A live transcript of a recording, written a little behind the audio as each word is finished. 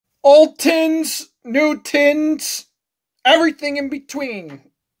Old tins, new tins, everything in between.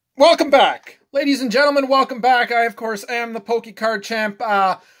 Welcome back. Ladies and gentlemen, welcome back. I, of course, am the Poke Card Champ.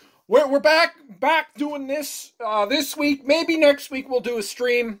 We're back doing this this week. Maybe next week we'll do a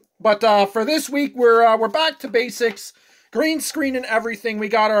stream. But for this week, we're back to basics. Green screen and everything. We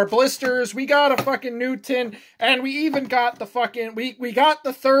got our blisters. We got a fucking new tin. And we even got the fucking... We got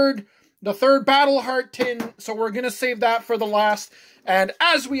the third Battle Heart tin. So we're going to save that for the last... And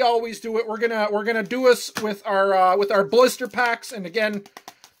as we always do it, we're gonna do us with our blister packs. And again,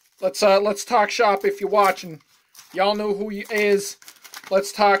 let's talk shop if you're watching. Y'all know who he is.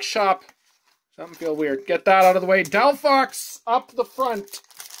 Let's talk shop. Something feel weird. Get that out of the way. Delphox up the front.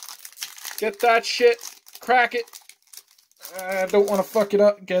 Get that shit. Crack it. I don't want to fuck it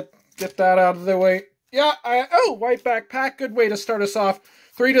up. Get that out of the way. Yeah. Oh, white backpack. Good way to start us off.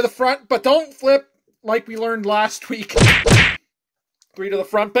 3 to the front, but don't flip like we learned last week. 3 to the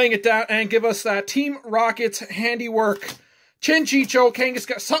front, bang it down, and give us that Team Rocket's handiwork. Chinchicho, Kangas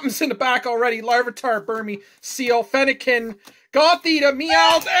got something's in the back already. Larvitar, Burmy, Seal, Fennekin, Gothita,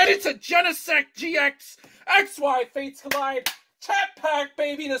 Meowth, and it's a Genesect GX XY Fates Collide Chat Pack,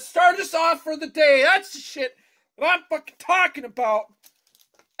 baby, to start us off for the day. That's the shit that I'm fucking talking about.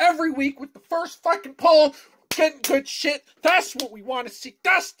 Every week with the first fucking pull, getting good shit. That's what we want to see.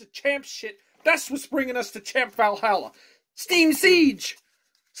 That's the champ shit. That's what's bringing us to Champ Valhalla. Steam Siege!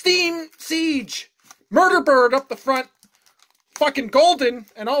 Steam Siege! Murder Bird up the front. Fucking golden.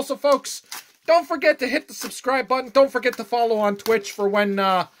 And also, folks, don't forget to hit the subscribe button. Don't forget to follow on Twitch for when,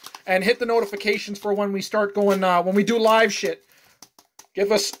 and hit the notifications for when we start going, when we do live shit.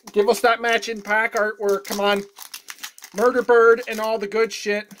 Give us that match in pack artwork. Come on. Murder Bird and all the good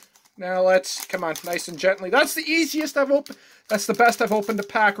shit. Now let's, come on, nice and gently. That's the easiest I've opened. That's the best I've opened a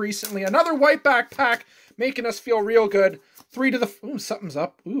pack recently. Another white backpack. Making us feel real good. 3 to the... Ooh, something's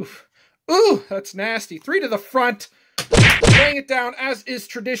up. Oof. Ooh, that's nasty. 3 to the front. Laying it down, as is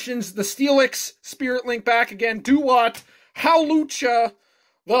traditions. The Steelix, Spirit Link back again. Duat, Howlucha,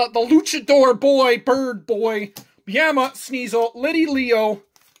 the Luchador boy, Bird boy, Biyama, Sneasel, Liddy Leo,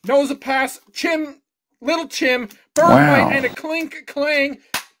 Nosepass, Chim, Little Chim, Birdbite, and a Clink Clang.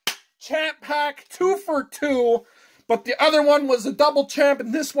 Champ pack, 2 for 2. But the other one was a double champ,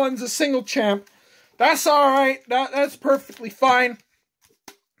 and this one's a single champ. That's alright. That's perfectly fine.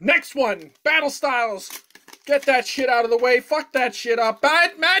 Next one. Battle Styles. Get that shit out of the way. Fuck that shit up.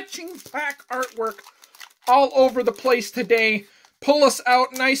 Bad matching pack artwork all over the place today. Pull us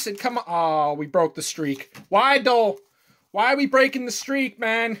out nice and come on. Oh, we broke the streak. Why, though? Why are we breaking the streak,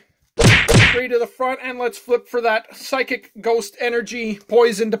 man? 3 to the front, and let's flip for that Psychic Ghost Energy.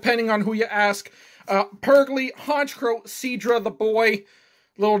 Poison, depending on who you ask. Purgly, Honchcrow, Seadra the boy.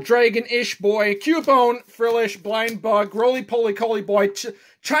 Little dragon-ish boy, Cubone, Frillish, Blind Bug, Roly-Poly, Coley boy,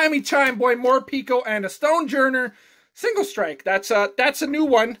 Chimey Chime boy, Morpeko, and a Stonejourner. Single strike. That's a new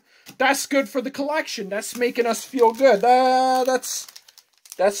one. That's good for the collection. That's making us feel good.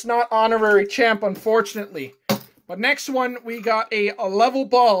 That's not honorary champ, unfortunately. But next one, we got a level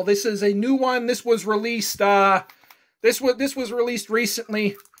ball. This is a new one. This was released. This was released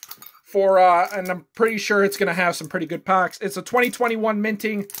recently. And I'm pretty sure it's going to have some pretty good packs. It's a 2021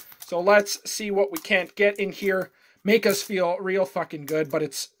 minting, so let's see what we can't get in here. Make us feel real fucking good, but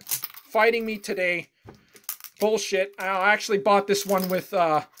it's fighting me today. Bullshit. I actually bought this one with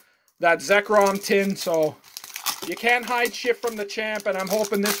that Zekrom tin, so you can't hide shit from the champ, and I'm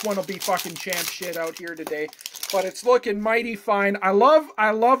hoping this one will be fucking champ shit out here today. But it's looking mighty fine. I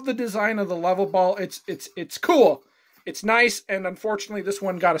love the design of the level ball. It's cool. It's nice, and unfortunately, this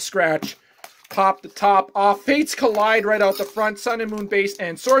one got a scratch. Pop the top off. Fates Collide right out the front. Sun&Moon Base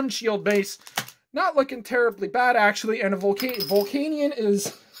and Sword&Shield Base. Not looking terribly bad, actually. And a Volcanion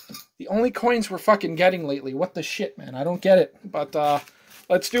is the only coins we're fucking getting lately. What the shit, man? I don't get it. But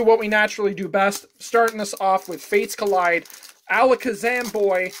let's do what we naturally do best. Starting us off with Fates Collide. Alakazam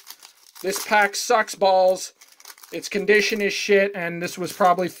Boy. This pack sucks balls. Its condition is shit, and this was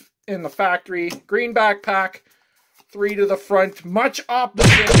probably in the factory. Green backpack. 3 to the front, much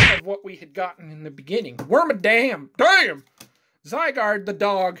opposite of what we had gotten in the beginning. Wormadam, damn! Zygarde the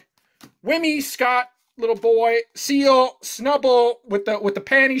dog, Wimmy, Scott, little boy, Seal, Snubble with the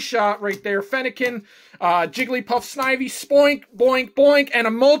panty shot right there, Fennekin, Jigglypuff, Snivy, Spoink, Boink, Boink, and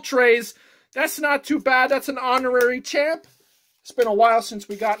a Moltres. That's not too bad. That's an honorary champ. It's been a while since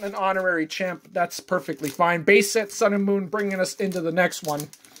we gotten an honorary champ. That's perfectly fine. Base set Sun&Moon bringing us into the next one.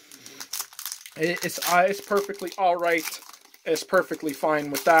 It's perfectly alright. It's perfectly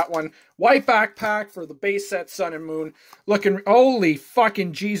fine with that one. White backpack for the base set Sun&Moon. Looking, holy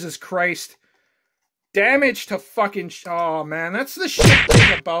fucking Jesus Christ. damage to fucking... Oh, man, that's the shit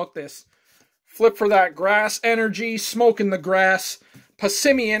thing about this. Flip for that grass energy, smoking the grass.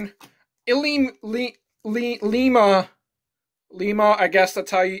 Passimian, Lima, I guess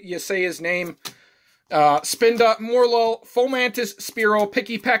that's how you say his name. Spinda, Morlo, Fomantis, Spearow,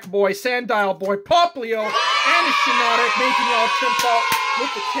 Picky Peck Boy, Sandile Boy, Poplio, and a Shiinotic, making y'all chimp out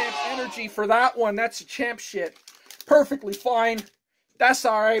with the champ energy for that one. That's a champ shit. Perfectly fine. That's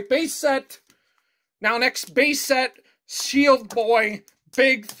alright. Base set. Now next, base set. Shield Boy,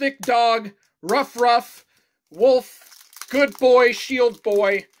 Big Thick Dog, Rough, Wolf, Good Boy, Shield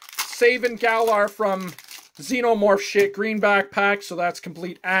Boy, Savin Galar from Xenomorph shit, green backpack, so that's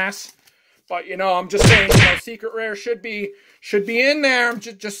complete ass. But, you know, I'm just saying, you know, Secret Rare should be in there. I'm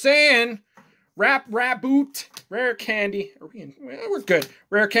just saying. Raboot, Rare Candy. We're good.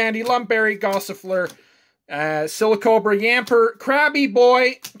 Rare Candy, Lumberry, Gossifleur, Silicobra, Yamper, Krabby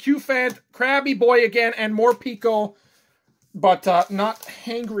Boy, Q-Fant, Krabby Boy again, and more Pico. But not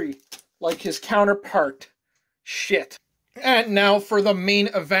hangry like his counterpart. Shit. And now for the main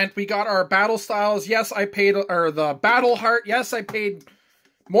event, we got our battle styles. Yes, I paid, or the battle heart. Yes, I paid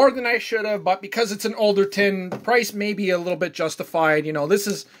more than I should have, but because it's an older tin, the price may be a little bit justified. You know, this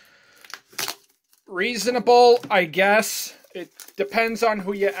is reasonable, I guess. It depends on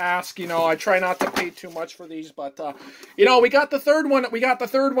who you ask. You know, I try not to pay too much for these, but you know, we got the third one. We got the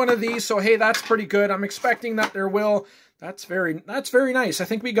third one of these, so hey, that's pretty good. I'm expecting that there will. That's very nice. I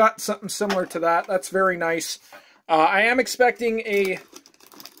think we got something similar to that. That's very nice. I am expecting a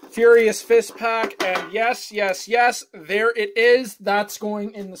Furious Fist pack, and yes, there it is. That's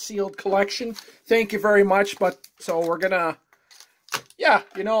going in the sealed collection. Thank you very much. But so we're gonna, yeah,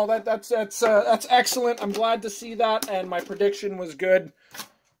 you know, that's excellent. I'm glad to see that, and my prediction was good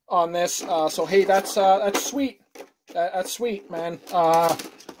on this. So hey, that's sweet. That's sweet, man.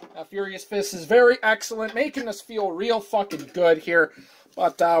 Furious Fist is very excellent, making us feel real fucking good here.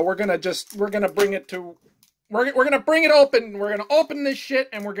 But we're gonna bring it to. We're gonna bring it open. We're gonna open this shit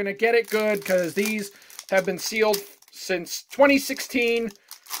and we're gonna get it good, because these have been sealed since 2016,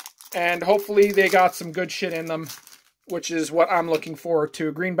 and hopefully they got some good shit in them, which is what I'm looking forward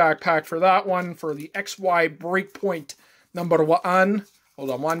to. Green backpack for that one, for the XY BreakPoint number 1. Hold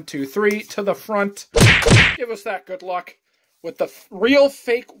on, 1, 2, 3 to the front. Give us that good luck with the real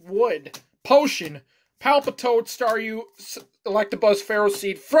fake wood potion, Palpitoad, Staryu, Electabuzz,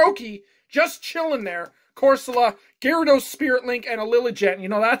 Ferroseed, Froakie, just chilling there. Corsola, Gyarados, Spirit Link, and a Lilligent. You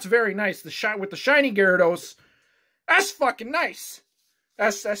know, that's very nice. With the shiny Gyarados. That's fucking nice.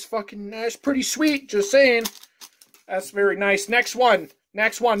 That's pretty sweet, just saying. That's very nice. Next one.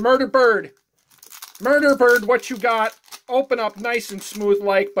 Murder Bird. Murder Bird, what you got? Open up nice and smooth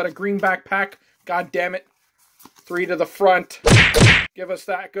like, but a green backpack. God damn it. 3 to the front. Give us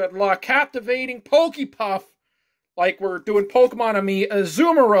that good luck. Captivating Pokepuff. Like we're doing Pokemon on me.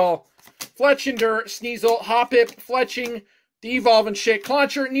 Azumarill. Fletchinder, Sneasel, Hoppip, Fletching, Devolve and shit,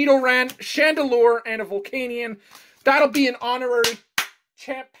 Clauncher, Nidoran, Chandelure, and a Volcanion. That'll be an honorary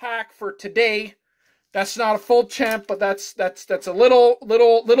champ pack for today. That's not a full champ, but that's a little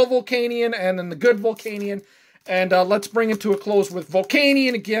Volcanion, and then the good Volcanion. And let's bring it to a close with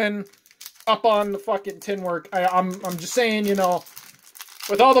Volcanion again up on the fucking tin work. I'm just saying, you know,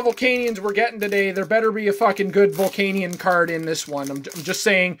 with all the Volcanions we're getting today, there better be a fucking good Volcanion card in this one. I'm just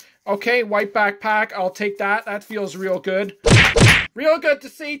saying. Okay, white backpack. I'll take that. That feels real good. Real good to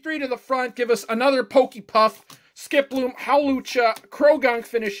see. 3 to the front. Give us another Pokepuff. Skiploom, Howlucha, Krogunk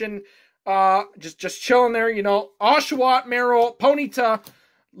finishing. Just chilling there, you know. Oshawott, Meryl, Ponyta,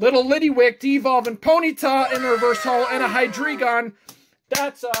 Little Liddywick, Devolve, and Ponyta in the reverse hole, and a Hydreigon.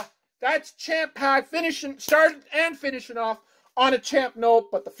 That's champ pack. Started and finishing off on a champ note,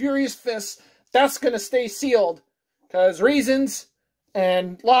 but the Furious Fist, that's going to stay sealed. Because reasons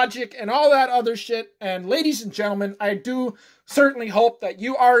and logic and all that other shit. And ladies and gentlemen, I do certainly hope that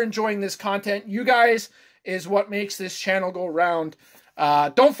you are enjoying this content. You guys is what makes this channel go round.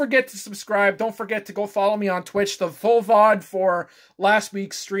 Don't forget to subscribe. Don't forget to go follow me on Twitch. The full VOD for last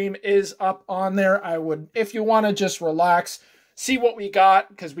week's stream is up on there. I would, if you want to just relax, see what we got,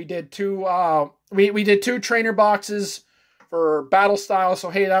 because we did two we did 2 trainer boxes for battle style. So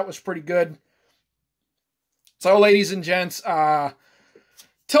hey, that was pretty good. So ladies and gents,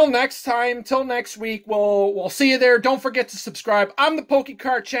 till next time, till next week, we'll see you there. Don't forget to subscribe. I'm the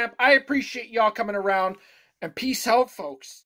PokeCard Champ. I appreciate y'all coming around, and peace out, folks.